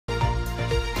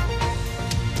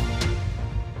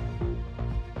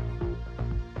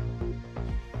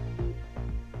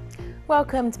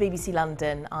Welcome to BBC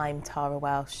London, I'm Tara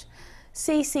Welsh.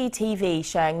 CCTV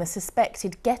showing the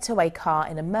suspected getaway car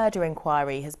in a murder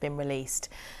inquiry has been released.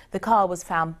 The car was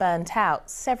found burnt out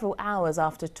several hours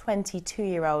after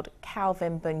 22-year-old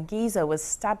Calvin Bungiza was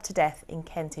stabbed to death in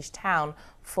Kentish Town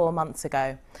 4 months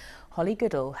ago. Holly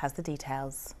Goodall has the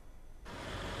details.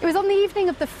 It was on the evening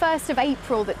of the 1st of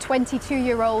April that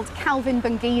 22-year-old Calvin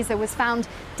Bungiza was found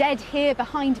dead here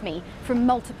behind me from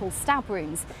multiple stab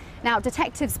wounds. Now,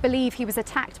 detectives believe he was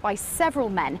attacked by several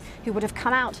men who would have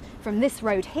come out from this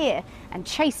road here and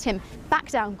chased him back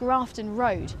down Grafton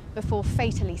Road before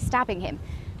fatally stabbing him.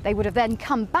 They would have then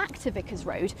come back to Vickers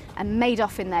Road and made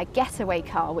off in their getaway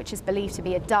car, which is believed to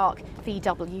be a dark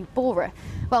VW Bora.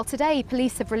 Well, today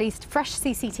police have released fresh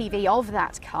CCTV of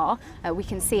that car. We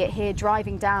can see it here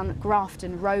driving down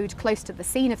Grafton Road close to the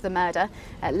scene of the murder,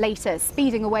 later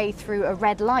speeding away through a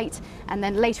red light and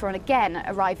then later on again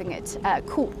arriving at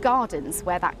Court Gardens,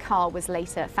 where that car was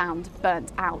later found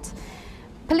burnt out.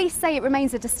 Police say it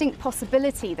remains a distinct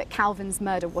possibility that Calvin's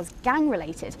murder was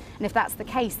gang-related, and if that's the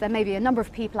case, there may be a number of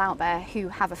people out there who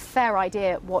have a fair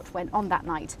idea what went on that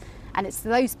night, and it's to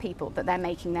those people that they're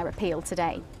making their appeal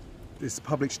today. It's the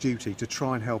public's duty to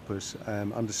try and help us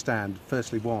understand,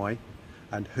 firstly, why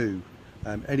and who.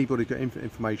 Anybody got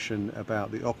information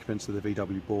about the occupants of the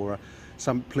VW Bora,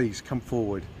 please come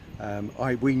forward.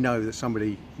 We know that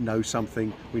somebody knows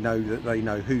something, we know that they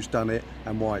know who's done it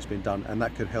and why it's been done, and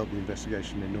that could help the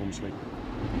investigation enormously.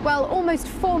 Well, almost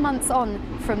 4 months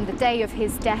on from the day of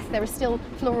his death, there are still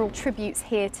floral tributes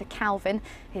here to Calvin.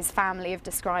 His family have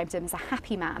described him as a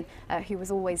happy man who was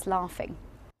always laughing.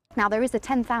 Now, there is a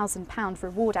 £10,000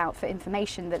 reward out for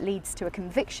information that leads to a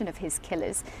conviction of his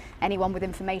killers. Anyone with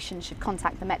information should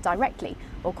contact the Met directly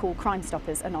or call Crime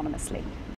Stoppers anonymously.